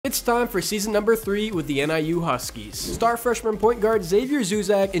It's time for season number 3 with the NIU Huskies. Star freshman point guard Xavier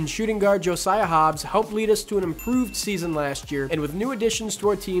Zuzak and shooting guard Josiah Hobbs helped lead us to an improved season last year, and with new additions to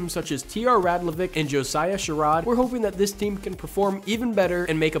our team such as TR Radlovic and Josiah Sherrod, we're hoping that this team can perform even better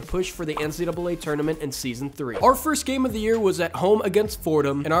and make a push for the NCAA tournament in season 3. Our first game of the year was at home against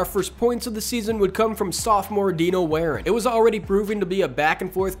Fordham, and our first points of the season would come from sophomore Dino Warren. It was already proving to be a back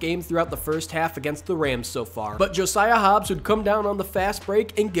and forth game throughout the first half against the Rams so far, but Josiah Hobbs would come down on the fast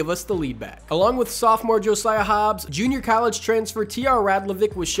break and give us the lead back. Along with sophomore Josiah Hobbs, junior college transfer TR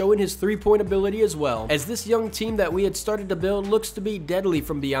Radlovic was showing his three-point ability as well, as this young team that we had started to build looks to be deadly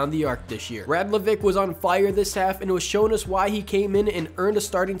from beyond the arc this year. Radlovic was on fire this half and was showing us why he came in and earned a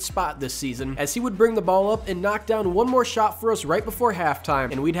starting spot this season, as he would bring the ball up and knock down one more shot for us right before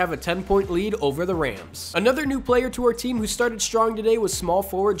halftime, and we'd have a 10-point lead over the Rams. Another new player to our team who started strong today was small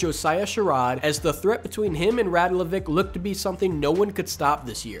forward Josiah Sherrod, as the threat between him and Radlovic looked to be something no one could stop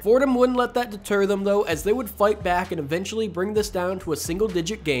this year. Fordham wouldn't let that deter them though, as they would fight back and eventually bring this down to a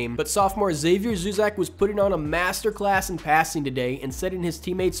single-digit game, but sophomore Xavier Zuzak was putting on a masterclass in passing today and setting his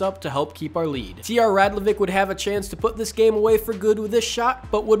teammates up to help keep our lead. TR Radlovic would have a chance to put this game away for good with this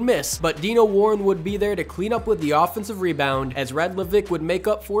shot, but would miss, but Dino Warren would be there to clean up with the offensive rebound, as Radlovic would make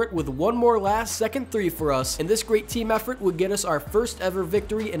up for it with one more last-second three for us, and this great team effort would get us our first ever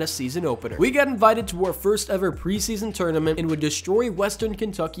victory in a season opener. We got invited to our first ever preseason tournament and would destroy Western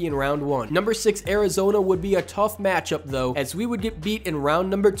Kentucky in round 1. Number 6 Arizona would be a tough matchup though, as we would get beat in round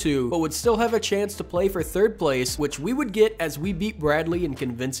number 2, but would still have a chance to play for 3rd place, which we would get as we beat Bradley in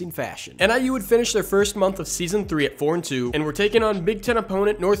convincing fashion. NIU would finish their first month of season 3 at 4-2, and we're taking on Big Ten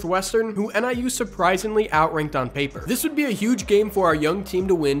opponent Northwestern, who NIU surprisingly outranked on paper. This would be a huge game for our young team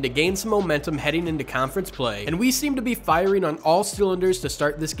to win to gain some momentum heading into conference play, and we seem to be firing on all cylinders to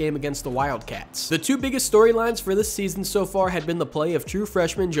start this game against the Wildcats. The two biggest storylines for this season so far had been the play of true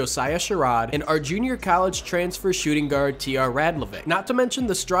freshman Josiah Sherrod and our junior college transfer shooting guard TR Radlovic, not to mention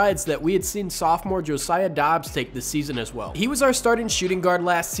the strides that we had seen sophomore Josiah Dobbs take this season as well. He was our starting shooting guard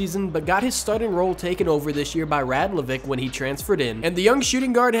last season, but got his starting role taken over this year by Radlovic when he transferred in, and the young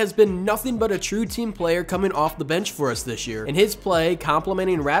shooting guard has been nothing but a true team player coming off the bench for us this year, and his play,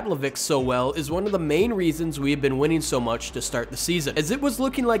 complementing Radlovic so well, is one of the main reasons we have been winning so much to start the season, as it was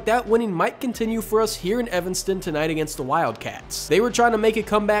looking like that winning might continue for us here in Evanston tonight against the Wildcats. They were trying to make a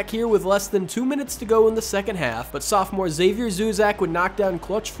comeback here with less than 2 minutes to go in the second half, but sophomore Xavier Zuzak would knock down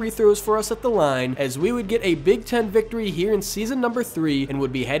clutch free throws for us at the line, as we would get a Big Ten victory here in season number 3 and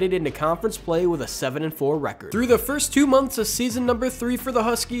would be headed into conference play with a 7-4 record. Through the first 2 months of season number 3 for the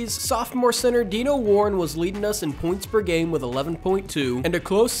Huskies, sophomore center Dino Warren was leading us in points per game with 11.2, and a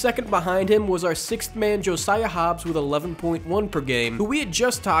close second behind him was our 6th man Josiah Hobbs with 11.1 per game, who we had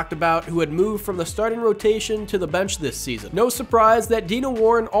just talked about, who had moved from the starting rotation to the bench this season. No surprise that Dino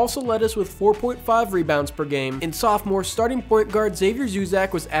Warren also led us with 4.5 rebounds per game, and sophomore starting point guard Xavier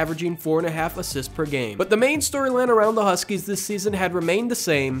Zuzak was averaging 4.5 assists per game. But the main storyline around the Huskies this season had remained the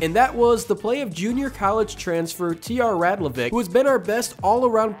same, and that was the play of junior college transfer TR Radlovic, who has been our best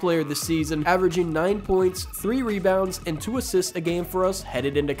all-around player this season, averaging 9 points, 3 rebounds, and 2 assists a game for us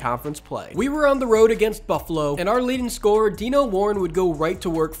headed into conference play. We were on the road against Buffalo, and our leading scorer Dino Warren would go right to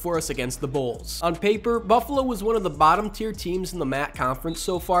work for us against the Bulls. On paper, Buffalo was one of the bottom-tier teams in the MAC conference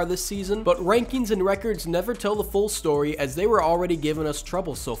so far this season, but rankings and records never tell the full story, as they were already giving us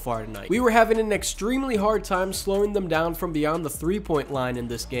trouble so far tonight. We were having an extremely hard time slowing them down from beyond the three-point line in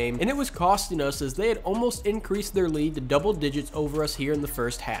this game, and it was costing us, as they had almost increased their lead to double digits over us here in the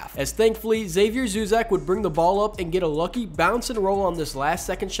first half, as thankfully Xavier Zuzak would bring the ball up and get a lucky bounce and roll on this last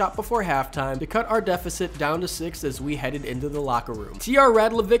second shot before halftime to cut our deficit down to 6 as we headed into the locker room. TR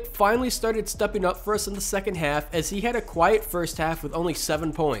Radlovic finally started stepping up for us in the second half, as he had a quiet first half with only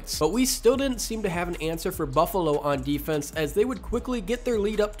 7 points, but we still didn't seem to have an answer for Buffalo on defense, as they would quickly get their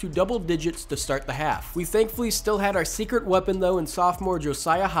lead up to double digits to start the half. We thankfully still had our secret weapon though in sophomore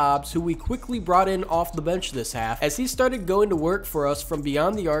Josiah Hobbs, who we quickly brought in off the bench this half, as he started going to work for us from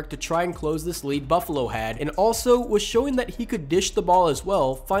beyond the arc to try and close this lead Buffalo had, and also was showing that he could dish the ball as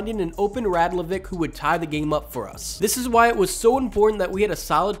well, finding an open Radlovic who would tie the game up for us. This is why it was so important that we had a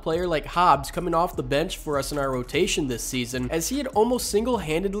solid player like Hobbs coming off the bench for us in our rotation this season, as he had almost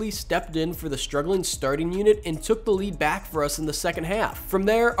single-handedly stepped in for the struggling starting unit and took the lead back for us in the second half. From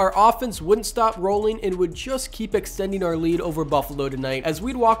there, our offense wouldn't stop rolling and would just keep extending our lead over Buffalo tonight, as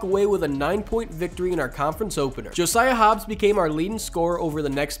we'd walk away with a 9-point victory in our conference opener. Josiah Hobbs became our leading scorer over the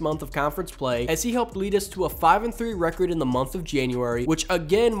next month of conference play, as he helped lead us to a 5-3 record in the month of January, which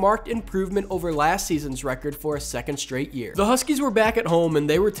again marked improvement over last season's record for a 2nd straight year. The Huskies were back at home, and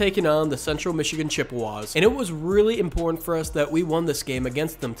they were taking on the Central Michigan Chippewas, and it was really important for us that we won won this game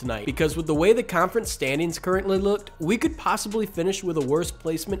against them tonight, because with the way the conference standings currently looked, we could possibly finish with a worse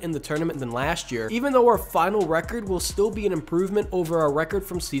placement in the tournament than last year, even though our final record will still be an improvement over our record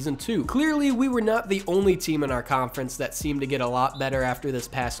from season 2. Clearly, we were not the only team in our conference that seemed to get a lot better after this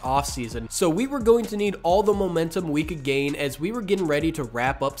past offseason, so we were going to need all the momentum we could gain as we were getting ready to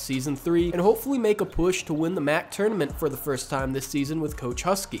wrap up season 3 and hopefully make a push to win the MAC tournament for the first time this season with Coach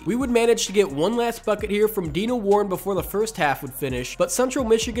Husky. We would manage to get one last bucket here from Dino Warren before the first half would finish, but Central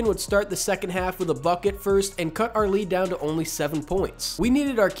Michigan would start the second half with a bucket first and cut our lead down to only 7 points. We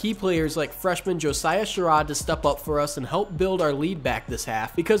needed our key players like freshman Josiah Sherrod to step up for us and help build our lead back this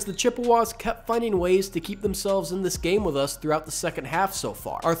half, because the Chippewas kept finding ways to keep themselves in this game with us throughout the second half so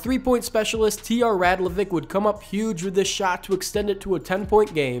far. Our 3-point specialist TR Radlovic would come up huge with this shot to extend it to a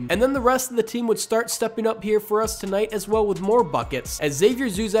 10-point game, and then the rest of the team would start stepping up here for us tonight as well with more buckets, as Xavier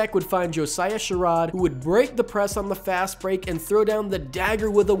Zuzak would find Josiah Sherrod, who would break the press on the fast break and throw down the dagger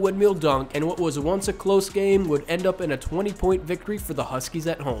with a windmill dunk, and what was once a close game would end up in a 20-point victory for the Huskies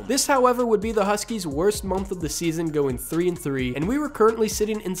at home. This, however, would be the Huskies' worst month of the season, going 3-3, and we were currently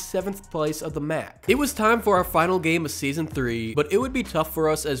sitting in 7th place of the MAC. It was time for our final game of season 3, but it would be tough for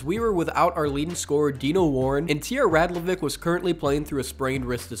us as we were without our leading scorer Dino Warren, and TR Radlovic was currently playing through a sprained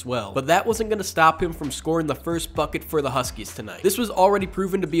wrist as well, but that wasn't going to stop him from scoring the first bucket for the Huskies tonight. This was already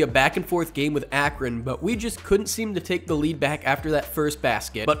proven to be a back and forth game with Akron, but we just couldn't seem to take the lead back after that first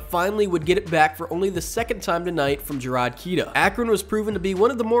basket, but finally would get it back for only the second time tonight from Gerard Kita. Akron was proven to be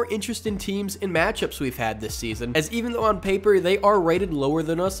one of the more interesting teams in matchups we've had this season, as even though on paper they are rated lower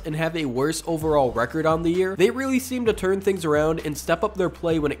than us and have a worse overall record on the year, they really seemed to turn things around and step up their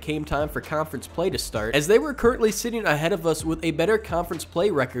play when it came time for conference play to start, as they were currently sitting ahead of us with a better conference play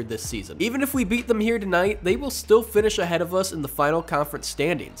record this season. Even if we beat them here tonight, they will still finish ahead of us in the final conference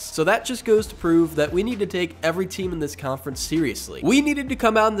standings. So that just goes to prove that we need to take every team in this conference seriously. We needed to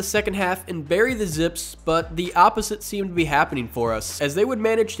come out in the second half and bury the Zips, but the opposite seemed to be happening for us, as they would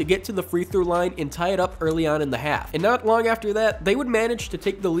manage to get to the free throw line and tie it up early on in the half. And not long after that, they would manage to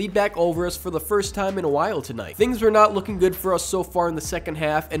take the lead back over us for the first time in a while tonight. Things were not looking good for us so far in the second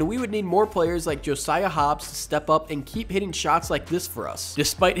half, and we would need more players like Josiah Hobbs to step up and keep hitting shots like this for us.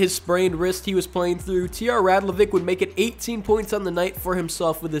 Despite his sprained wrist he was playing through, TR Radlovic would make it 18 points on the night for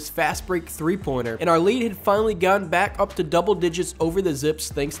himself with his fast break 3-pointer, and our lead had finally gone back up to double digits over the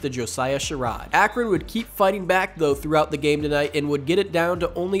Zips thanks to Josiah Sherrod. Akron would keep fighting back though throughout the game tonight and would get it down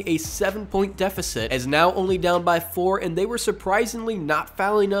to only a 7-point deficit, as now only down by 4, and they were surprisingly not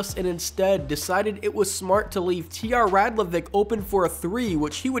fouling us and instead decided it was smart to leave TR Radlovic open for a 3,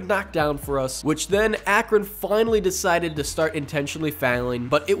 which he would knock down for us, which then Akron finally decided to start intentionally fouling,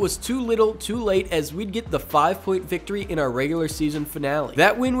 but it was too little too late, as we'd get the 5-point victory in our regular season finale.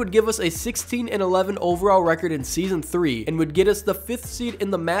 That win would give us a 16-11 overall record in season 3 and would get us the 5th seed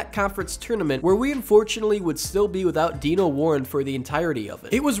in the MAC conference tournament, where we unfortunately would still be without Dino Warren for the entirety of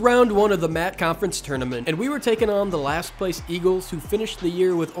it. It was round 1 of the MAC conference tournament, and we were taking on the last place Eagles, who finished the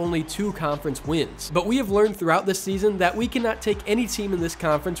year with only 2 conference wins. But we have learned throughout this season that we cannot take any team in this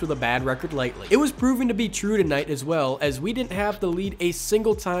conference with a bad record lightly. It was proven to be true tonight as well, as we didn't have the lead a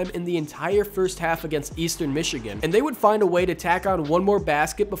single time in the entire first half against Eastern Michigan, and they would find a way to tack on one more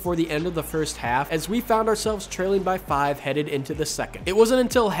basket before the end of the first half, as we found ourselves trailing by 5 headed into the second. It wasn't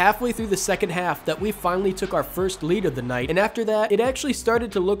until halfway through the second half that we finally took our first lead of the night, and after that, it actually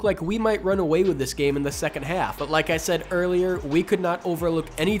started to look like we might run away with this game in the second half. But like I said earlier, we could not overlook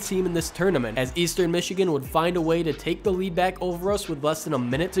any team in this tournament, as Eastern Michigan would find a way to take the lead back over us with less than a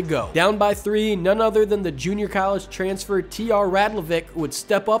minute to go. Down by 3, none other than the junior college transfer TR Radlovic would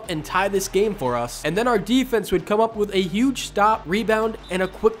step up and tie this game for us, and then our defense would come up with a huge stop, rebound, and a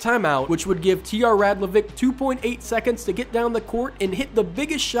quick timeout, which would give TR Radlovic 2.8 seconds to get down the court and hit the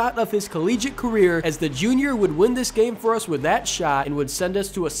biggest shot of his collegiate career, as the junior would win this game for us with that shot and would send us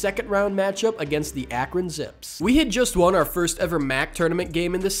to a second round matchup against the Akron Zips. We had just won our first ever MAC tournament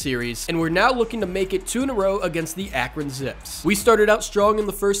game in this series, and we're now looking to make it 2 in a row against the Akron Zips. We started out strong in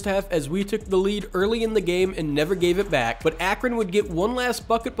the first half as we took the lead early in the game and never gave it back, but Akron would get one last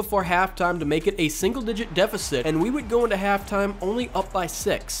bucket before halftime to make it a single-digit deficit, and we would go into halftime only up by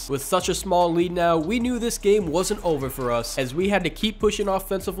 6. With such a small lead now, we knew this game wasn't over for us, as we had to keep pushing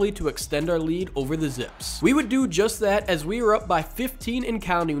offensively to extend our lead over the Zips. We would do just that, as we were up by 15 and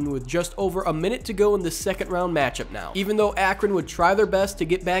counting with just over a minute to go in the second round matchup now. Even though Akron would try their best to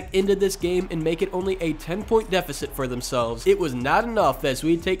get back into this game and make it only a 10-point deficit for themselves, it was not enough, as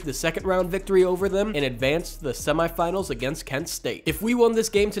we'd take the second round victory over them and advance to the semifinals against Kent State. If we won this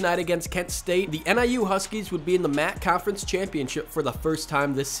game tonight against Kent State, the NIU Huskies would be in the MAC Conference Championship for the first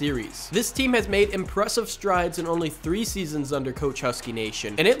time this series. This team has made impressive strides in only 3 3 seasons under Coach Husky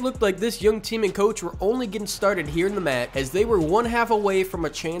Nation, and it looked like this young team and coach were only getting started here in the MAC, as they were one half away from a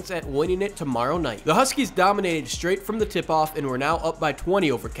chance at winning it tomorrow night. The Huskies dominated straight from the tip-off and were now up by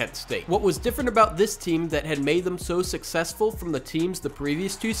 20 over Kent State. What was different about this team that had made them so successful from the teams the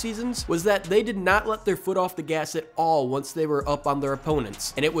previous 2 seasons was that they did not let their foot off the gas at all once they were up on their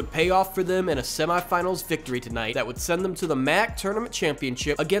opponents, and it would pay off for them in a semifinals victory tonight that would send them to the MAC Tournament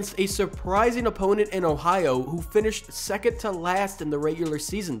Championship against a surprising opponent in Ohio who finished second to last in the regular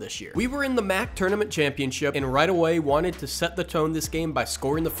season this year. We were in the MAC Tournament Championship and right away wanted to set the tone this game by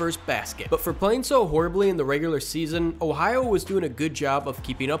scoring the first basket, but for playing so horribly in the regular season, Ohio was doing a good job of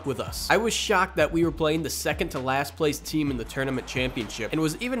keeping up with us. I was shocked that we were playing the second to last place team in the tournament championship, and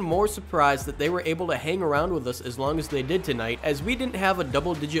was even more surprised that they were able to hang around with us as long as they did tonight, as we didn't have a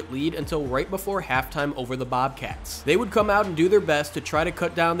double-digit lead until right before halftime over the Bobcats. They would come out and do their best to try to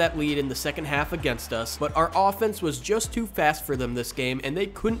cut down that lead in the second half against us, but our offense was just too fast for them this game, and they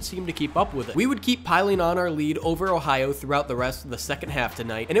couldn't seem to keep up with it. We would keep piling on our lead over Ohio throughout the rest of the second half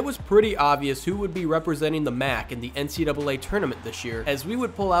tonight, and it was pretty obvious who would be representing the MAC in the NCAA tournament this year, as we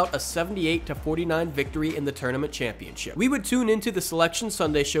would pull out a 78-49 victory in the tournament championship. We would tune into the Selection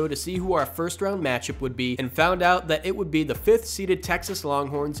Sunday show to see who our first round matchup would be, and found out that it would be the 5th seeded Texas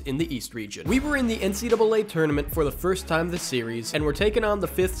Longhorns in the East region. We were in the NCAA tournament for the first time this series, and were taking on the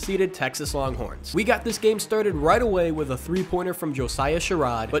 5th seeded Texas Longhorns. We got this game started right away with a 3-pointer from Josiah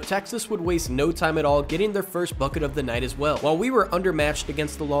Sherrod, but Texas would waste no time at all getting their first bucket of the night as well. While we were undermatched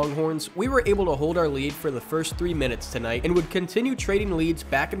against the Longhorns, we were able to hold our lead for the first 3 minutes tonight, and would continue trading leads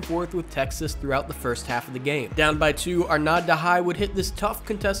back and forth with Texas throughout the first half of the game. Down by 2, Arnaud Dahai would hit this tough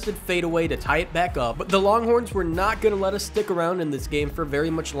contested fadeaway to tie it back up, but the Longhorns were not going to let us stick around in this game for very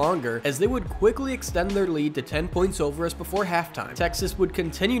much longer, as they would quickly extend their lead to 10 points over us before halftime. Texas would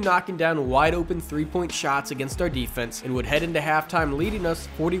continue knocking down wide open 3-point shots against our defense, and would head into halftime leading us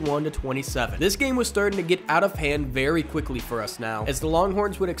 41-27. This game was starting to get out of hand very quickly for us now, as the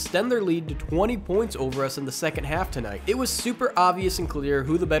Longhorns would extend their lead to 20 points over us in the second half tonight. It was super obvious and clear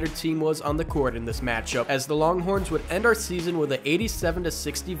who the better team was on the court in this matchup, as the Longhorns would end our season with an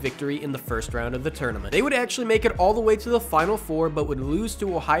 87-60 victory in the first round of the tournament. They would actually make it all the way to the Final Four, but would lose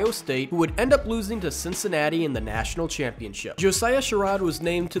to Ohio State, who would end up losing to Cincinnati in the national championship. Josiah Sherrod was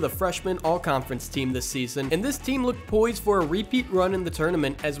named to the freshman all-conference team this season, and this team looked poised for a repeat run in the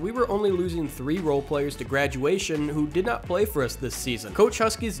tournament, as we were only losing 3 role players to graduation who did not play for us this season. Coach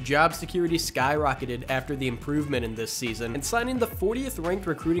Husky's job security skyrocketed after the improvement in this season, and signing the 40th ranked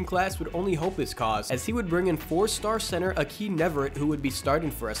recruiting class would only help his cause, as he would bring in 4-star center Akeem Neverett, who would be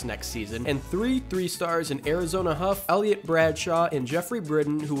starting for us next season, and 3 3-stars in Arizona Huff, Elliot Bradshaw, and Jeffrey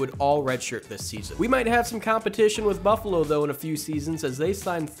Britton, who would all redshirt this season. We might have some competition with Buffalo though in a few seasons, as they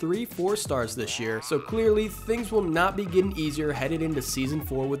signed 3 4-stars this year, so clearly things will not be getting easier headed into season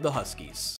 4 with the Huskies.